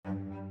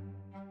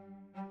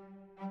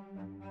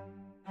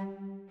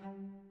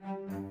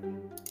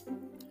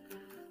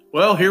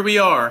Well, here we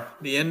are,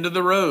 the end of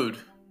the road,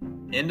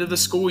 end of the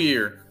school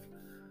year,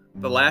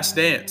 the last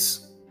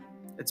dance.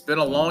 It's been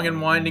a long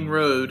and winding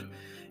road,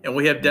 and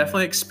we have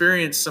definitely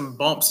experienced some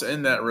bumps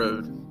in that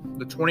road.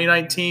 The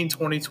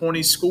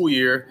 2019-2020 school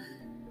year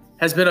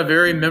has been a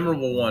very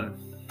memorable one.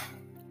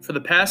 For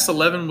the past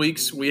 11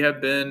 weeks, we have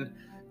been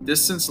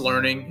distance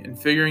learning and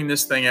figuring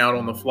this thing out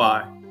on the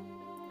fly.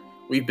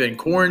 We've been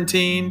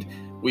quarantined,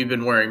 we've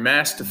been wearing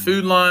masks to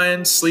food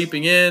lines,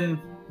 sleeping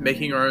in,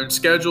 making our own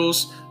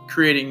schedules,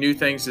 creating new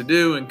things to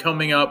do, and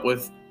coming up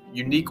with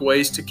unique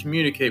ways to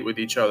communicate with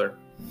each other.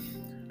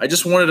 I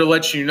just wanted to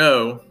let you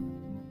know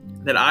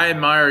that I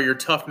admire your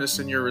toughness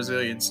and your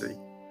resiliency.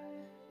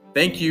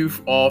 Thank you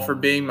all for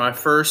being my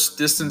first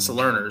distance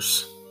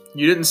learners.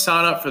 You didn't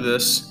sign up for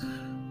this,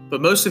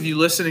 but most of you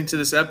listening to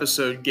this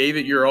episode gave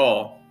it your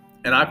all,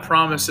 and I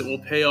promise it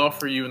will pay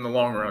off for you in the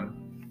long run.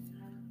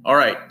 All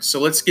right, so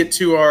let's get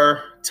to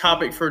our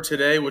topic for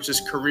today, which is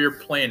career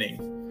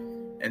planning.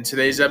 And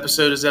today's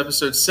episode is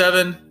episode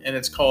 7, and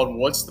it's called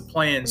What's the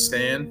Plan,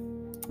 Stan?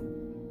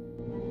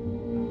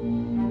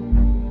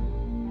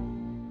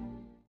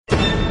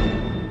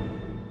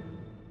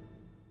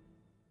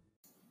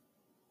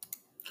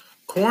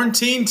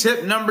 Quarantine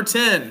tip number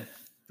 10.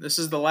 This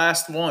is the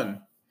last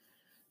one.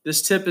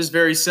 This tip is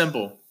very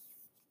simple.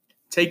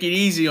 Take it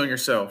easy on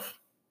yourself.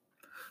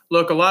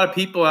 Look, a lot of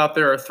people out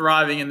there are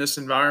thriving in this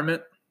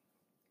environment.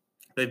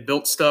 They've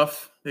built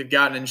stuff, they've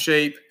gotten in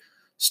shape,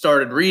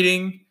 started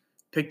reading,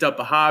 picked up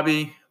a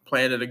hobby,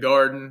 planted a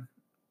garden,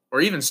 or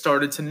even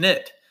started to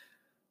knit.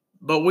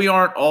 But we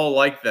aren't all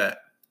like that.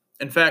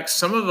 In fact,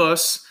 some of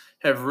us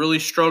have really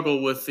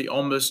struggled with the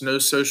almost no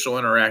social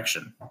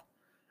interaction.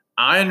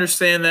 I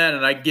understand that,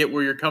 and I get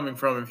where you're coming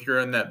from if you're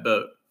in that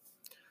boat.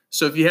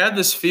 So if you have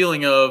this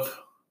feeling of,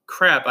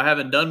 crap, I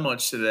haven't done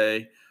much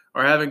today,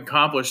 or I haven't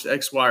accomplished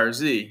X, Y, or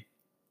Z,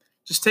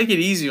 just take it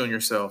easy on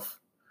yourself.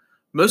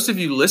 Most of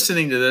you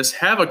listening to this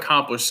have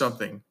accomplished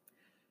something.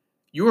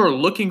 You are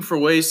looking for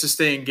ways to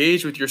stay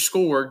engaged with your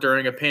schoolwork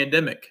during a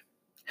pandemic.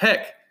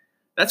 Heck,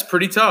 that's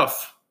pretty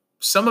tough.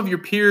 Some of your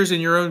peers in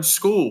your own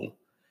school,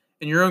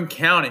 in your own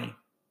county,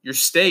 your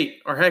state,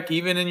 or heck,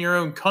 even in your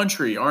own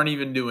country aren't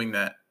even doing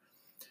that.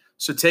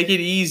 So take it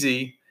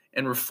easy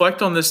and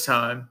reflect on this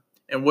time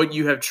and what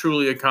you have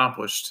truly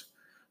accomplished.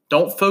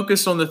 Don't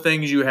focus on the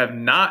things you have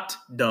not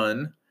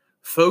done.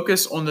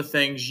 Focus on the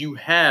things you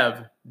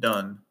have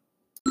done.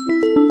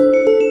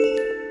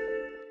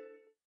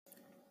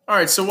 All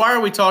right, so why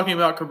are we talking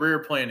about career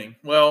planning?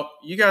 Well,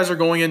 you guys are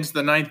going into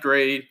the 9th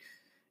grade,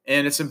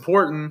 and it's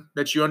important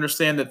that you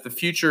understand that the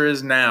future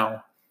is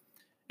now.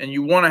 And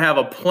you want to have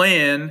a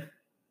plan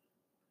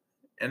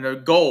and a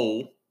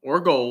goal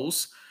or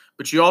goals,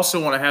 but you also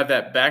want to have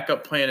that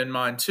backup plan in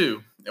mind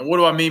too. And what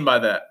do I mean by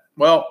that?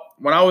 Well,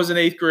 when I was in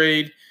 8th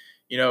grade,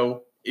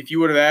 if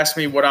you would have asked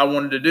me what I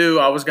wanted to do,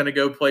 I was going to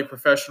go play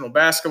professional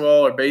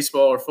basketball or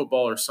baseball or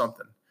football or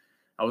something.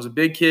 I was a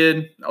big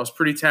kid. I was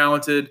pretty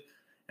talented.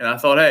 And I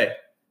thought, hey,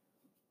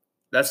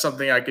 that's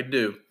something I could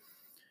do.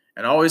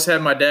 And I always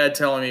had my dad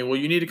telling me, well,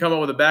 you need to come up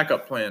with a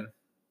backup plan.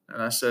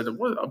 And I said,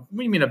 what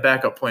do you mean a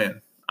backup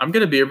plan? I'm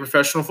going to be a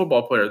professional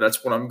football player.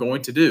 That's what I'm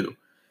going to do.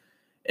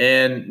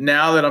 And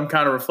now that I'm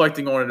kind of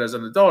reflecting on it as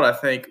an adult, I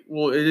think,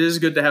 well, it is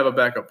good to have a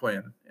backup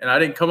plan. And I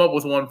didn't come up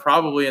with one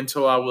probably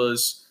until I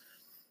was,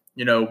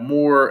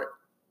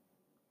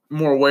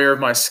 more aware of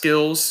my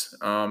skills.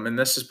 And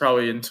this is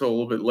probably until a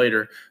little bit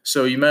later.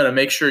 So you got to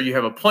make sure you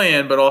have a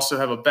plan, but also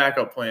have a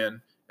backup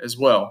plan as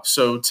well.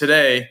 So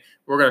today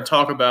we're going to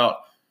talk about,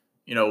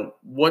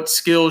 what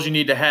skills you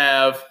need to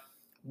have.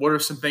 What are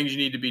some things you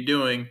need to be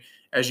doing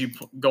as you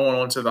going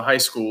on to the high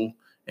school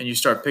and you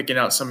start picking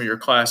out some of your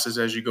classes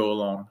as you go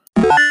along.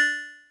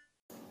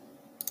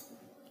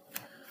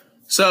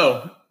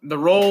 So the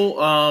role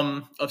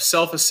of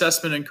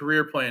self-assessment and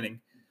career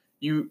planning.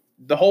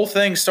 The whole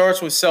thing starts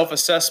with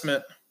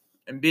self-assessment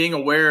and being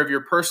aware of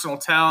your personal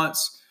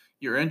talents,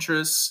 your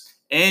interests,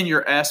 and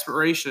your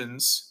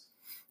aspirations.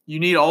 You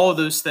need all of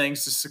those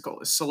things to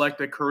select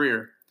a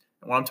career.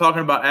 And when I'm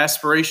talking about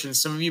aspirations,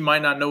 some of you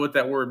might not know what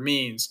that word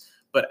means,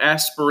 but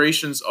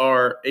aspirations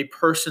are a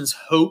person's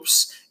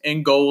hopes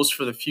and goals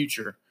for the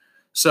future.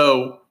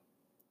 So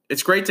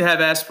it's great to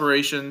have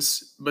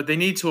aspirations, but they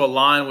need to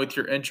align with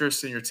your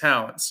interests and your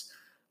talents.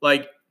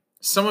 Like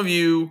some of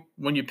you,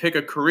 when you pick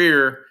a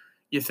career,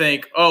 you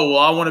think, oh, well,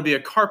 I want to be a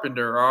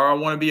carpenter or I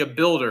want to be a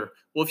builder.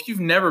 Well, if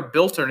you've never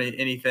built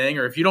anything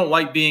or if you don't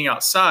like being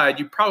outside,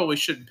 you probably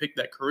shouldn't pick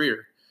that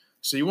career.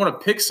 So you want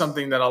to pick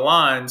something that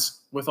aligns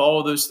with all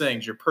of those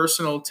things. Your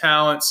personal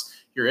talents,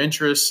 your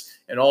interests,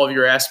 and all of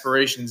your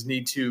aspirations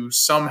need to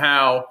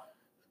somehow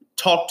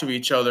talk to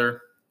each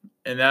other,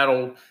 and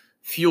that'll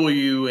fuel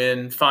you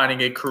in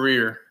finding a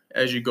career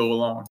as you go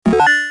along.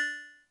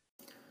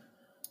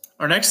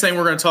 Our next thing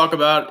we're going to talk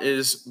about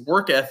is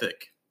work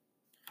ethic.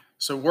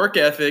 So work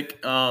ethic,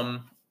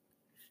 and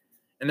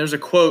there's a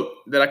quote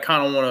that I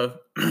kind of want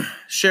to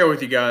share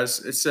with you guys.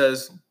 It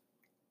says,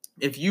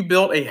 if you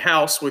built a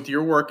house with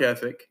your work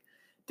ethic,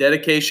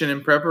 dedication,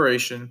 and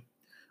preparation,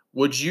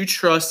 would you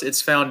trust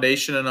its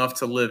foundation enough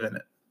to live in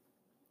it?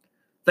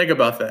 Think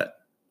about that.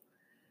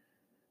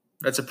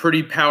 That's a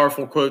pretty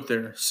powerful quote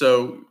there.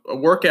 So a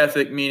work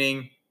ethic,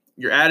 meaning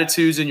your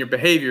attitudes and your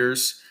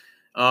behaviors,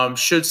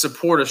 should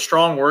support a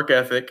strong work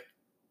ethic,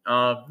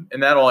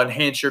 and that'll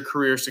enhance your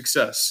career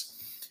success.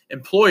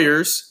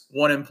 Employers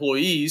want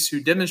employees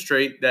who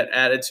demonstrate that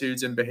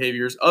attitudes and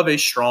behaviors of a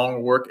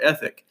strong work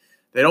ethic.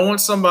 They don't want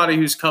somebody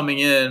who's coming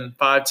in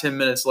 5-10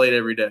 minutes late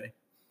every day.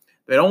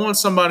 They don't want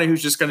somebody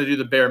who's just going to do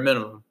the bare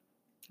minimum.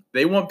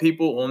 They want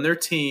people on their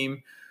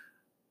team,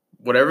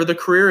 whatever the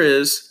career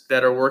is,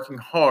 that are working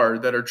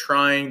hard, that are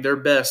trying their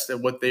best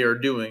at what they are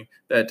doing,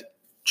 that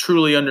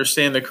truly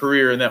understand the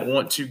career and that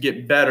want to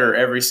get better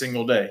every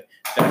single day.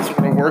 That's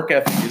what a work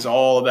ethic is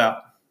all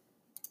about.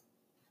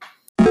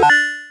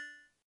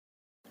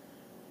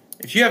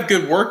 If you have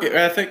good work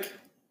ethic,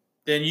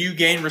 then you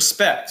gain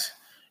respect.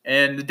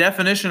 And the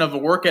definition of a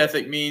work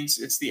ethic means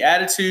it's the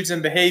attitudes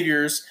and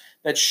behaviors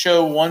that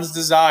show one's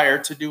desire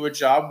to do a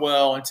job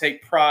well and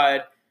take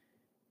pride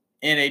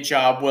in a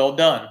job well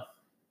done.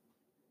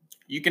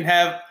 You can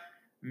have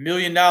 $1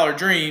 million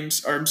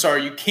dreams,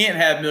 you can't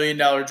have $1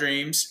 million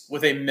dreams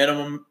with a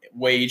minimum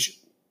wage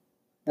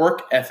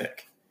work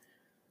ethic.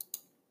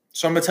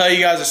 So I'm going to tell you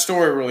guys a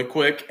story really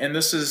quick, and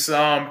this is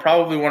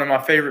probably one of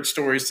my favorite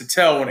stories to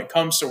tell when it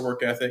comes to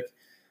work ethic.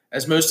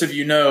 As most of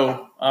you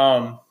know,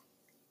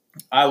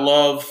 I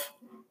love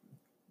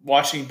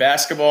watching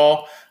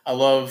basketball. I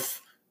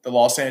love the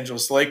Los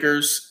Angeles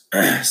Lakers.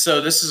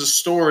 So this is a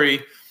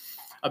story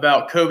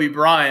about Kobe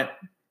Bryant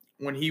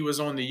when he was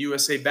on the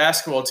USA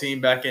basketball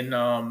team back in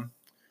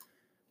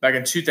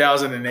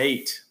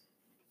 2008.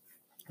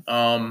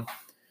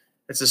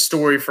 It's a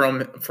story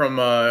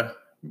from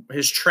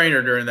his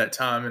trainer during that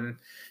time, and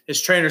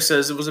his trainer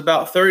says it was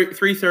about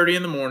 3:30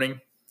 in the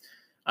morning.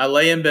 I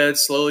lay in bed,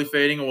 slowly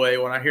fading away,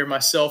 when I hear my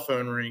cell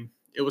phone ring.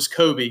 It was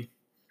Kobe.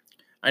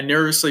 I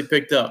nervously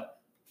picked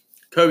up.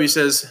 Kobe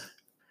says,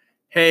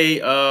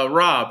 "Hey,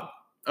 Rob,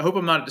 I hope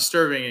I'm not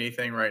disturbing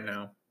anything right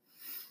now."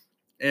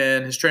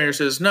 And his trainer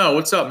says, "No,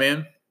 what's up,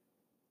 man?"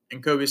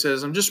 And Kobe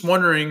says, "I'm just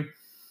wondering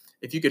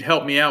if you could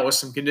help me out with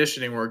some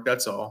conditioning work,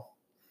 that's all."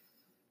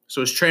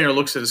 So his trainer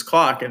looks at his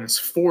clock, and it's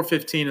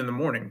 4:15 in the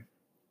morning.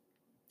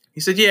 He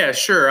said, "Yeah,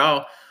 sure.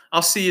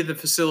 I'll see you at the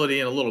facility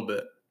in a little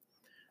bit."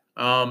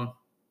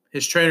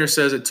 His trainer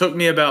says, "It took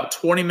me about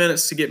 20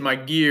 minutes to get my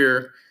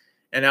gear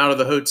and out of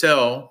the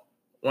hotel.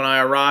 When I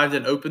arrived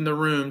and opened the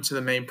room to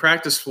the main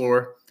practice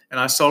floor, and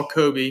I saw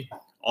Kobe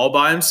all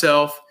by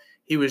himself,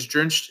 he was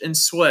drenched in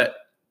sweat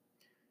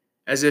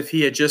as if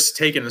he had just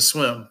taken a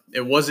swim.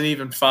 It wasn't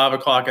even 5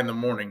 o'clock in the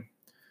morning."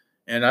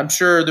 And I'm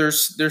sure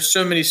there's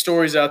so many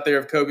stories out there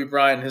of Kobe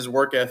Bryant and his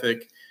work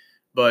ethic.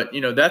 But,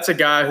 that's a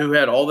guy who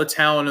had all the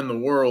talent in the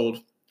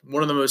world,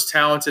 one of the most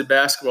talented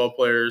basketball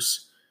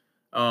players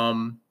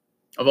of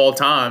all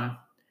time.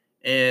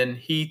 And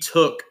he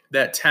took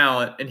that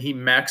talent and he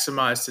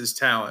maximized his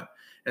talent.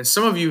 And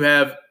some of you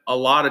have a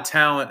lot of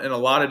talent in a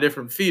lot of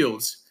different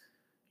fields.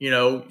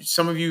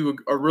 Some of you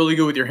are really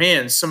good with your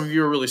hands. Some of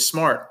you are really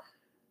smart.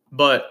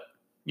 But,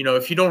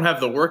 if you don't have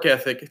the work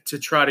ethic to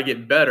try to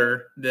get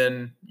better,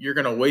 then you're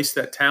going to waste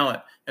that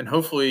talent. And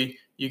hopefully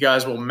you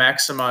guys will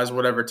maximize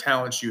whatever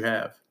talents you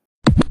have.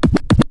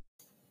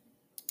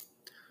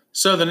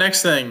 So the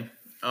next thing,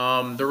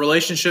 the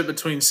relationship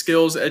between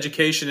skills,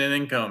 education, and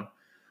income.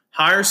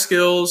 Higher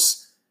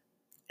skills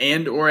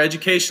and or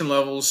education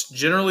levels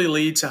generally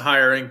lead to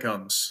higher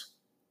incomes.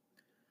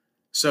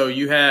 So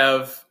you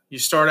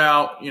start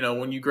out,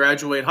 when you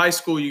graduate high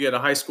school, you get a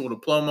high school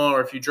diploma,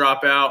 or if you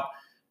drop out,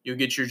 you'll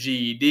get your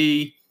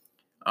GED.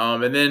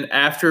 And then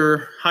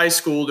after high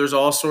school, there's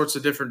all sorts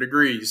of different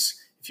degrees.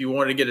 If you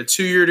want to get a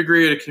 2-year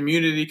degree at a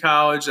community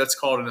college, that's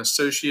called an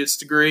associate's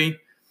degree.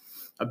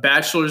 A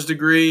bachelor's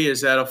degree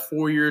is at a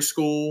 4-year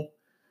school.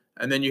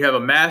 And then you have a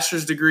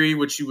master's degree,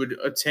 which you would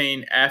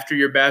attain after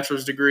your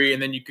bachelor's degree.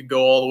 And then you could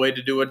go all the way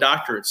to do a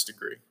doctorate's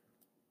degree.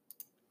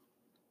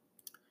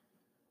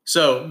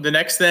 So the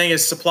next thing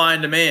is supply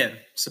and demand.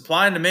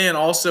 Supply and demand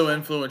also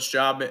influence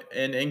job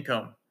and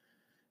income.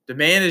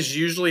 Demand is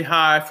usually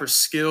high for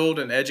skilled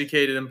and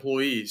educated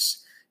employees.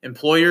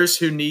 Employers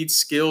who need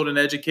skilled and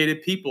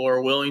educated people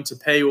are willing to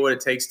pay what it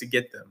takes to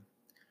get them.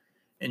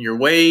 And your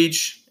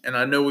wage, and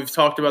I know we've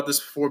talked about this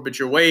before, but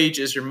your wage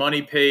is your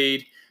money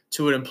paid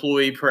to an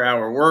employee per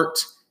hour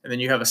worked. And then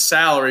you have a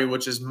salary,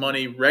 which is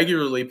money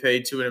regularly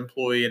paid to an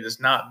employee and is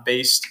not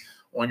based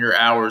on your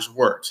hours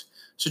worked.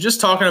 So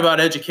just talking about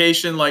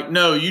education,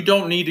 no, you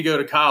don't need to go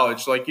to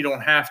college. You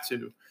don't have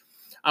to.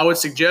 I would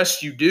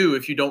suggest you do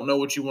if you don't know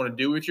what you want to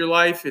do with your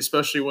life,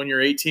 especially when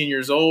you're 18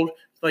 years old.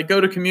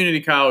 Go to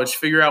community college,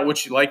 figure out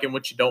what you like and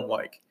what you don't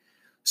like.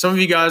 Some of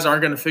you guys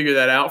aren't going to figure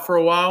that out for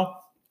a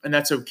while, and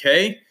that's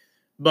okay.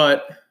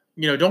 But,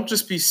 don't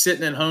just be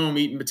sitting at home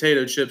eating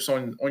potato chips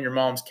on your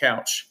mom's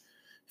couch.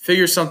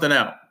 Figure something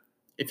out.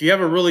 If you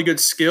have a really good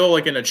skill,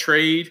 like in a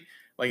trade,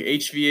 like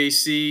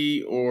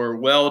HVAC or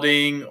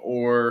welding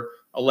or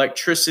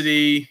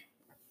electricity,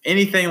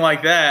 anything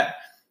like that,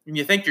 and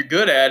you think you're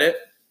good at it,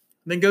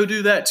 then go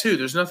do that too.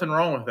 There's nothing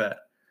wrong with that.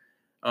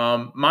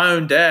 My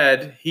own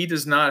dad, he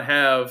does not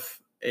have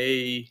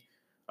a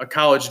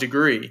college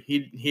degree.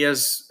 He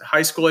has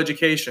high school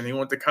education. He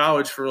went to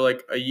college for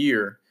like a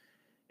year,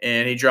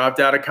 and he dropped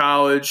out of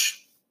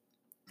college.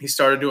 He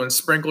started doing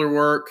sprinkler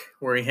work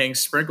where he hangs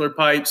sprinkler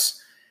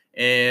pipes,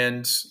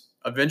 and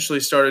eventually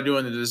started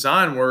doing the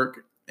design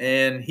work,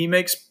 and he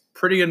makes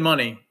pretty good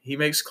money. He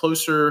makes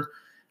closer,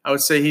 I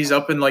would say he's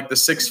up in like the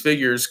six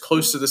figures,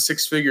 close to the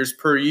six figures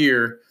per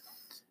year,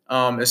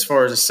 as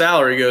far as a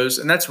salary goes.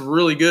 And that's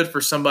really good for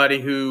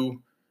somebody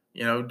who,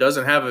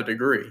 doesn't have a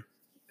degree.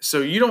 So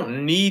you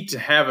don't need to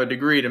have a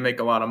degree to make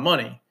a lot of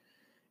money.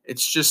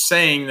 It's just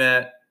saying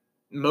that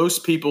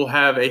most people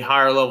have a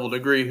higher level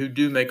degree who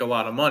do make a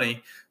lot of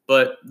money,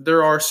 but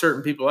there are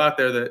certain people out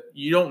there that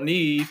you don't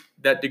need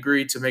that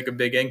degree to make a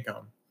big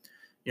income.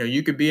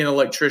 You could be an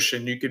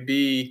electrician, you could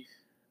be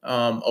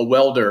a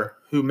welder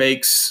who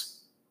makes,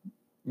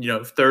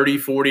 $30,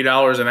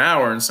 $40 an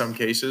hour in some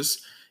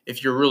cases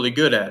if you're really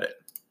good at it.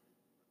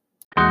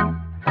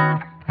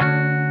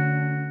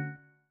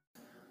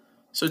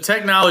 So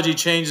technology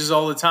changes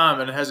all the time,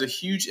 and it has a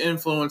huge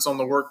influence on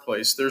the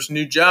workplace. There's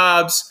new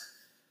jobs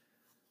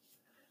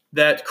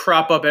that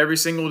crop up every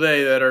single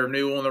day that are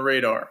new on the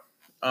radar.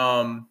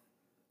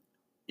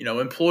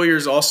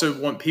 Employers also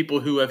want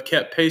people who have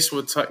kept pace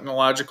with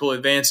technological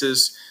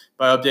advances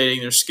by updating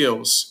their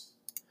skills.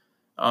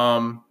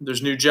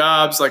 There's new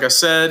jobs, like I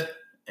said,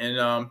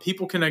 and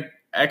people can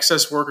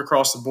access work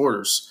across the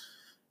borders.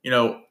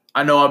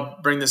 I know I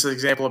bring this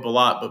example up a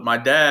lot, but my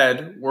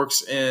dad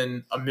works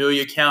in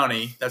Amelia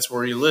County. That's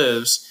where he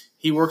lives.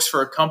 He works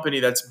for a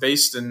company that's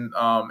based in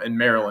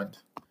Maryland.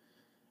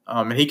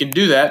 And he can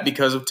do that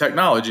because of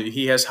technology.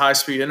 He has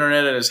high-speed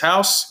internet at his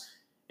house,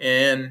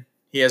 and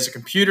he has a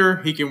computer.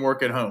 He can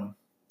work at home.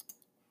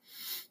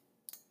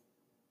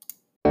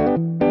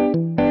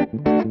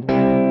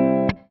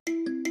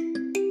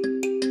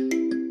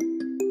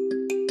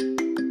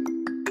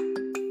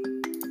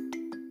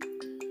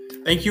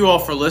 Thank you all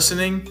for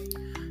listening.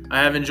 I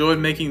have enjoyed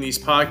making these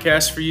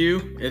podcasts for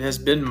you. It has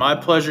been my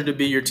pleasure to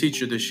be your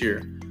teacher this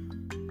year.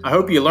 I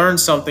hope you learned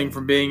something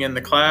from being in the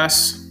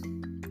class,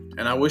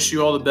 and I wish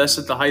you all the best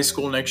at the high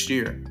school next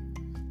year.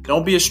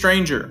 Don't be a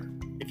stranger.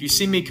 If you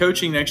see me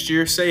coaching next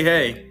year, say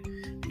hey.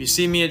 If you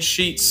see me at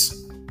Sheets,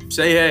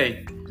 say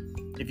hey.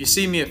 If you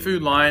see me at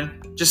Food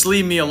Line, just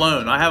leave me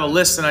alone. I have a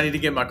list and I need to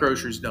get my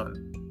groceries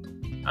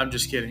done. I'm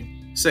just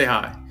kidding. Say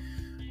hi.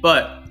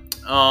 But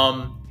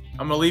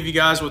I'm going to leave you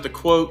guys with a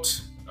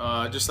quote,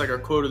 just like our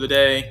quote of the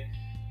day.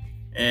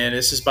 And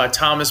this is by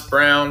Thomas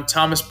Brown.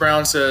 Thomas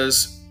Brown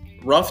says,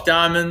 "Rough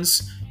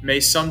diamonds may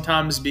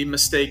sometimes be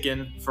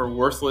mistaken for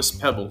worthless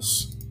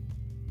pebbles."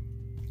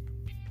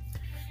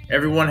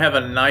 Everyone have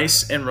a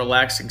nice and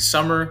relaxing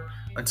summer.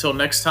 Until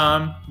next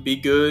time, be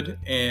good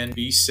and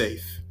be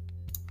safe.